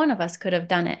 Any one of us could have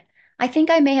done it. I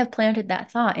think I may have planted that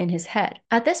thought in his head.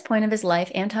 At this point of his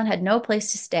life, Anton had no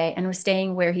place to stay and was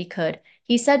staying where he could.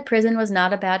 He said prison was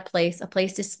not a bad place, a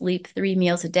place to sleep 3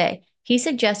 meals a day. He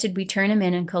suggested we turn him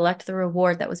in and collect the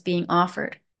reward that was being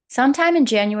offered. Sometime in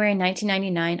January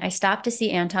 1999, I stopped to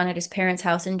see Anton at his parents'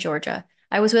 house in Georgia.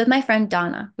 I was with my friend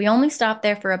Donna. We only stopped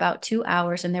there for about 2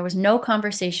 hours and there was no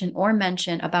conversation or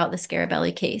mention about the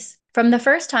Scarabelli case. From the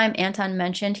first time Anton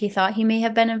mentioned he thought he may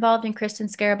have been involved in Kristen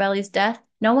Scarabelli's death,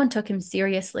 no one took him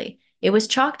seriously. It was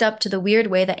chalked up to the weird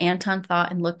way that Anton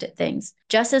thought and looked at things.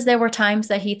 Just as there were times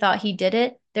that he thought he did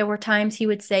it, there were times he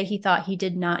would say he thought he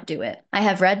did not do it. I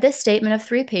have read this statement of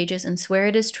 3 pages and swear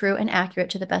it is true and accurate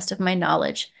to the best of my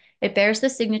knowledge. It bears the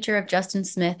signature of Justin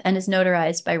Smith and is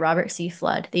notarized by Robert C.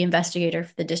 Flood, the investigator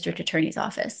for the district attorney's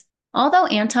office. Although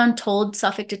Anton told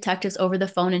Suffolk detectives over the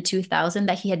phone in 2000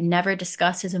 that he had never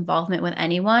discussed his involvement with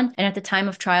anyone, and at the time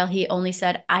of trial he only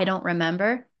said, "I don't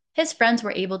remember," his friends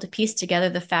were able to piece together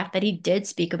the fact that he did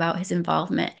speak about his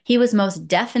involvement. He was most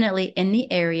definitely in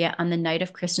the area on the night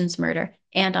of Kristen's murder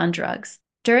and on drugs.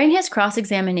 During his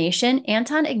cross-examination,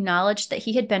 Anton acknowledged that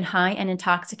he had been high and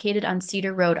intoxicated on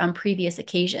Cedar Road on previous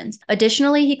occasions.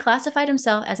 Additionally, he classified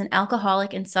himself as an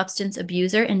alcoholic and substance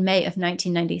abuser in May of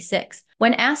 1996.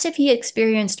 When asked if he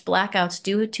experienced blackouts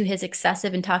due to his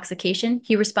excessive intoxication,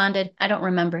 he responded, "I don't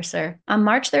remember, sir." On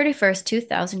March 31st,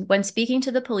 2000, when speaking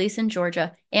to the police in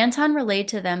Georgia, Anton relayed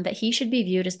to them that he should be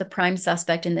viewed as the prime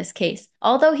suspect in this case.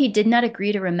 Although he did not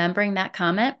agree to remembering that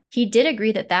comment, he did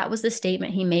agree that that was the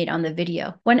statement he made on the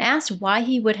video. When asked why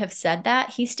he would have said that,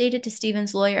 he stated to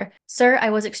Stephen's lawyer, "Sir, I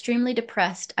was extremely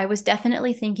depressed. I was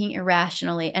definitely thinking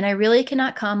irrationally, and I really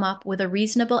cannot come up with a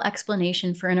reasonable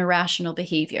explanation for an irrational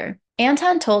behavior."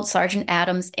 Anton told Sergeant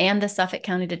Adams and the Suffolk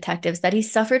County detectives that he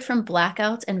suffered from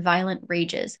blackouts and violent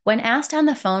rages. When asked on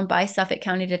the phone by Suffolk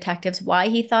County detectives why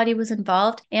he thought he was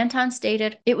involved, Anton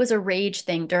stated it was a rage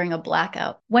thing during a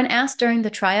blackout. When asked during the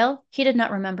trial, he did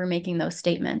not remember making those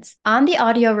statements. On the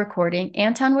audio recording,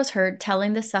 Anton was heard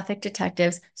telling the Suffolk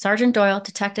detectives, Sergeant Doyle,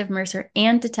 Detective Mercer,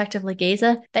 and Detective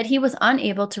Legeza, that he was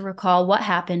unable to recall what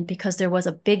happened because there was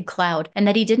a big cloud and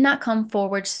that he did not come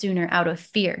forward sooner out of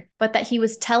fear, but that he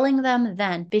was telling them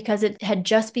then because it had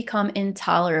just become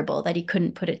intolerable that he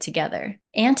couldn't put it together.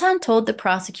 Anton told the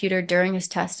prosecutor during his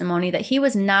testimony that he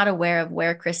was not aware of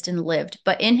where Kristen lived,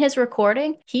 but in his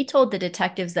recording, he told the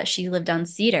detectives that she lived on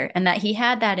Cedar and that he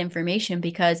had that information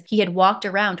because he had walked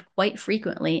around quite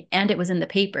frequently and it was in the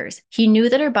papers. He knew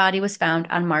that her body was found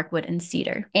on Markwood and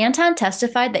Cedar. Anton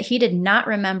testified that he did not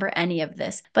remember any of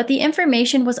this, but the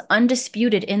information was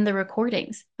undisputed in the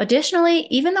recordings. Additionally,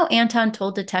 even though Anton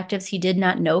told detectives he did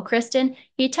not know Kristen,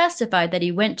 he testified that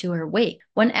he went to her wake.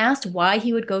 When asked why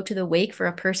he would go to the wake for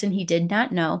a person he did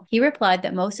not know, he replied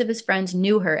that most of his friends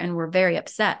knew her and were very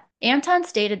upset. Anton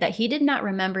stated that he did not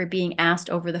remember being asked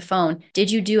over the phone,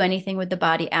 "Did you do anything with the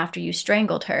body after you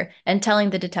strangled her?" and telling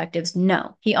the detectives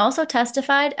no. He also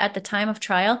testified at the time of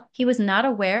trial he was not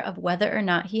aware of whether or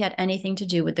not he had anything to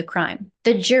do with the crime.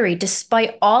 The jury,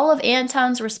 despite all of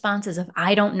Anton's responses of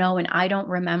 "I don't know" and "I don't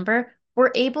remember,"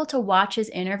 were able to watch his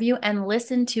interview and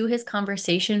listen to his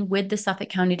conversation with the Suffolk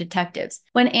County detectives.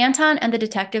 When Anton and the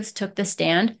detectives took the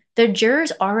stand, the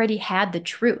jurors already had the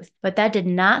truth, but that did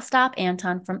not stop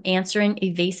Anton from answering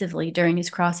evasively during his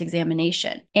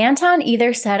cross-examination. Anton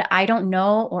either said, "I don't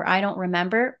know" or "I don't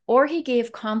remember," or he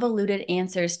gave convoluted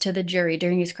answers to the jury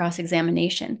during his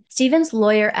cross-examination. Stephen's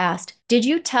lawyer asked, "Did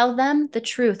you tell them the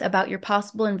truth about your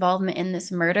possible involvement in this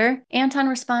murder?" Anton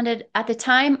responded, "At the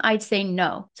time, I'd say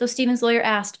no." So Stephen's lawyer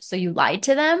asked, "So you lied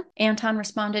to them?" Anton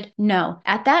responded, "No.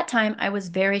 At that time, I was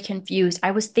very confused.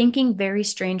 I was thinking very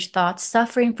strange thoughts,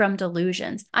 suffering from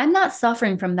delusions. I'm not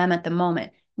suffering from them at the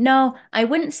moment. No, I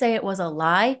wouldn't say it was a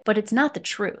lie, but it's not the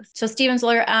truth." So Stephen's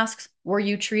lawyer asks, "Were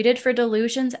you treated for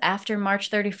delusions after March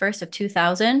 31st of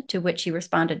 2000? To which he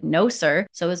responded, "No, sir."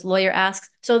 So his lawyer asks,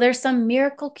 "So there's some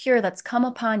miracle cure that's come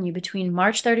upon you between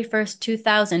March 31st,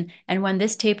 2000 and when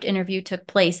this taped interview took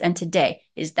place and today.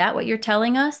 Is that what you're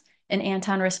telling us?" And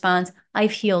Anton responds,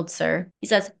 "I've healed, sir." He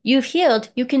says, "You've healed,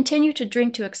 you continue to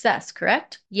drink to excess,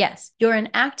 correct?" "Yes." "You're an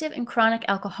active and chronic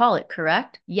alcoholic,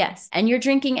 correct?" "Yes." "And you're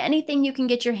drinking anything you can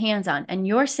get your hands on, and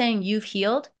you're saying you've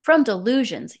healed?" "From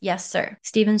delusions, yes, sir."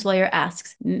 Stephen's lawyer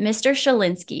asks, "Mr.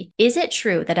 Shalinsky, is it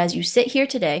true that as you sit here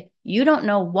today, you don't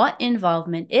know what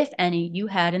involvement, if any, you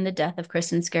had in the death of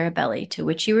Kristen Scarabelli?" To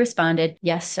which he responded,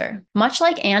 "Yes, sir." Much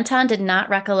like Anton did not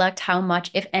recollect how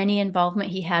much, if any, involvement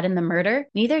he had in the murder,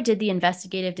 neither did the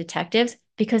investigative detectives,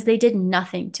 because they did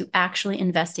nothing to actually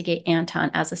investigate Anton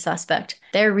as a suspect.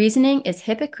 Their reasoning is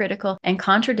hypocritical and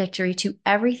contradictory to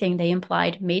everything they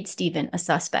implied made Stephen a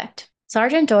suspect.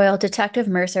 Sergeant Doyle, Detective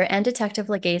Mercer, and Detective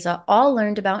Legeza all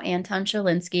learned about Anton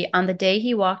Shalinsky on the day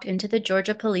he walked into the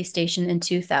Georgia police station in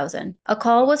 2000. A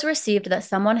call was received that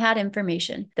someone had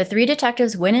information. The three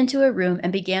detectives went into a room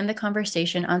and began the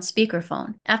conversation on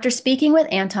speakerphone. After speaking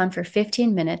with Anton for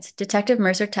 15 minutes, Detective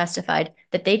Mercer testified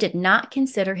that they did not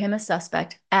consider him a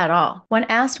suspect at all. When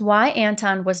asked why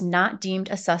Anton was not deemed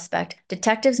a suspect,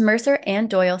 Detectives Mercer and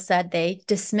Doyle said they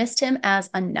dismissed him as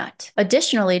a nut.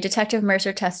 Additionally, Detective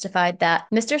Mercer testified that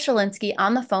Mr. Shalinsky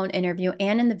on the phone interview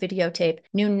and in the videotape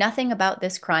knew nothing about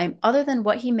this crime other than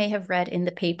what he may have read in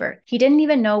the paper. He didn't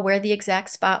even know where the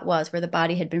exact spot was where the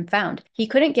body had been found. He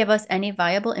couldn't give us any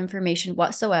viable information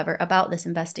whatsoever about this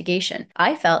investigation.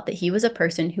 I felt that he was a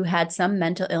person who had some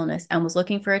mental illness and was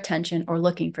looking for attention or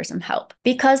looking for some help.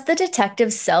 Because the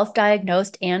detectives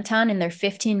self-diagnosed Anton in their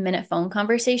 15-minute phone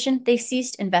conversation, they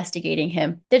ceased investigating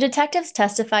him. The detectives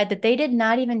testified that they did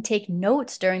not even take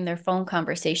notes during their phone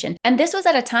conversation, and this was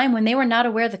at a time when they were not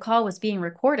aware the call was being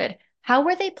recorded. How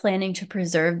were they planning to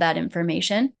preserve that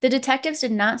information? The detectives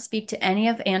did not speak to any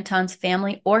of Anton's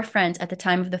family or friends at the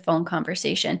time of the phone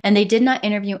conversation, and they did not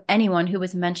interview anyone who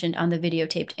was mentioned on the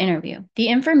videotaped interview. The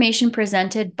information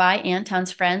presented by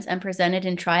Anton's friends and presented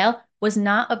in trial was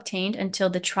not obtained until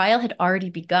the trial had already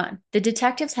begun. The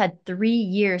detectives had 3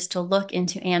 years to look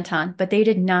into Anton, but they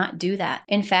did not do that.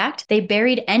 In fact, they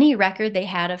buried any record they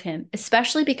had of him,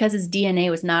 especially because his DNA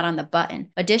was not on the button.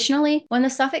 Additionally, when the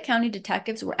Suffolk County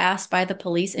detectives were asked by the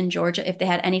police in Georgia if they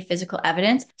had any physical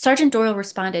evidence, Sergeant Doyle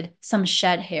responded, "Some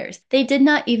shed hairs." They did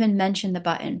not even mention the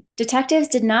button. Detectives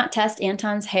did not test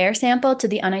Anton's hair sample to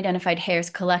the unidentified hairs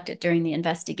collected during the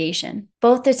investigation.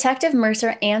 Both Detective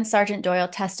Mercer and Sergeant Doyle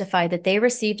testified that they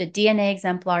received a DNA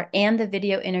exemplar and the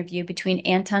video interview between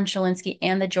Anton Shelinski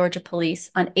and the Georgia police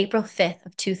on April 5th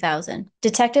of 2000.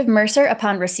 Detective Mercer,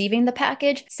 upon receiving the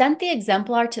package, sent the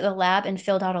exemplar to the lab and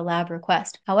filled out a lab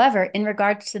request. However, in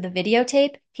regards to the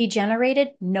videotape, he generated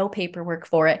no paperwork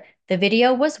for it. The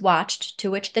video was watched,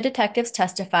 to which the detectives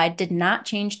testified did not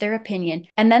change their opinion,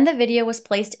 and then the video was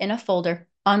placed in a folder,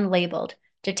 unlabeled.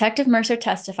 Detective Mercer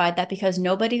testified that because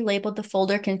nobody labeled the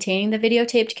folder containing the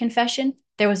videotaped confession,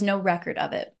 there was no record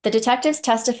of it. The detectives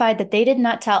testified that they did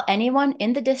not tell anyone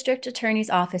in the district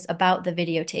attorney's office about the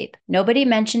videotape. Nobody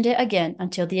mentioned it again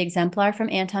until the exemplar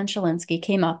from Anton Shelinski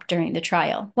came up during the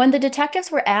trial. When the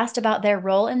detectives were asked about their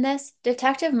role in this,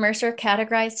 Detective Mercer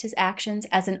categorized his actions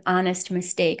as an honest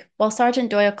mistake, while Sergeant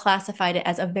Doyle classified it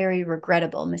as a very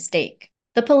regrettable mistake.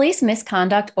 The police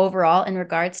misconduct overall in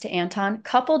regards to Anton,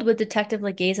 coupled with Detective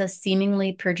Legaza's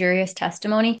seemingly perjurious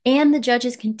testimony and the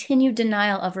judge's continued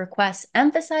denial of requests,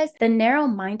 emphasized the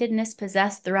narrow-mindedness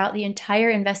possessed throughout the entire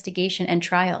investigation and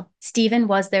trial. Stephen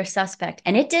was their suspect,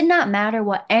 and it did not matter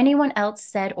what anyone else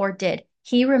said or did.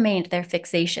 He remained their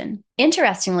fixation.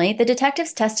 Interestingly, the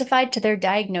detectives testified to their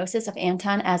diagnosis of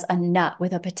Anton as a nut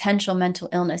with a potential mental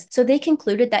illness, so they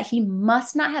concluded that he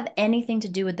must not have anything to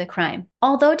do with the crime.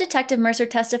 Although Detective Mercer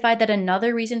testified that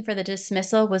another reason for the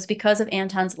dismissal was because of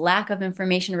Anton's lack of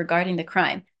information regarding the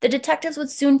crime, the detectives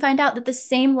would soon find out that the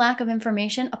same lack of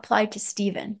information applied to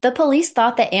Stephen. The police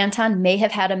thought that Anton may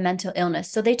have had a mental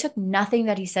illness, so they took nothing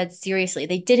that he said seriously.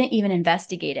 They didn't even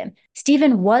investigate him.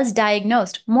 Stephen was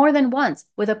diagnosed more than once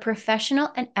with a professional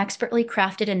and expertly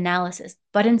crafted analysis,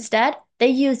 but instead, they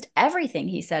used everything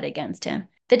he said against him.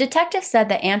 The detective said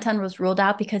that Anton was ruled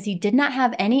out because he did not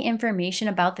have any information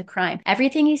about the crime.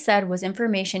 Everything he said was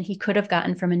information he could have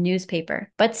gotten from a newspaper.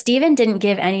 But Stephen didn't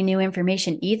give any new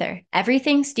information either.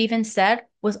 Everything Stephen said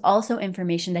was also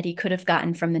information that he could have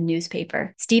gotten from the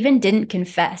newspaper. Stephen didn't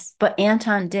confess, but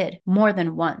Anton did, more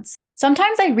than once.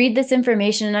 Sometimes I read this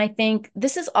information and I think,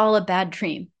 this is all a bad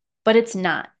dream. But it's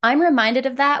not. I'm reminded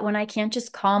of that when I can't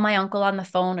just call my uncle on the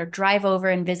phone or drive over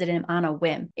and visit him on a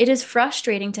whim. It is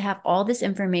frustrating to have all this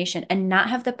information and not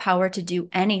have the power to do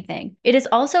anything. It is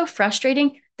also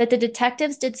frustrating that the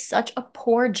detectives did such a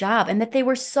poor job and that they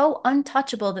were so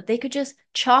untouchable that they could just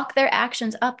chalk their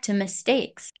actions up to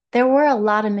mistakes. There were a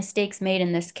lot of mistakes made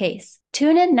in this case.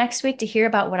 Tune in next week to hear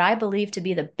about what I believe to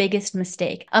be the biggest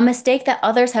mistake, a mistake that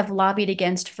others have lobbied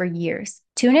against for years.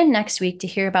 Tune in next week to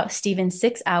hear about Stephen's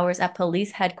 6 hours at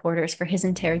police headquarters for his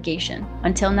interrogation.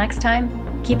 Until next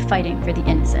time, keep fighting for the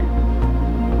innocent.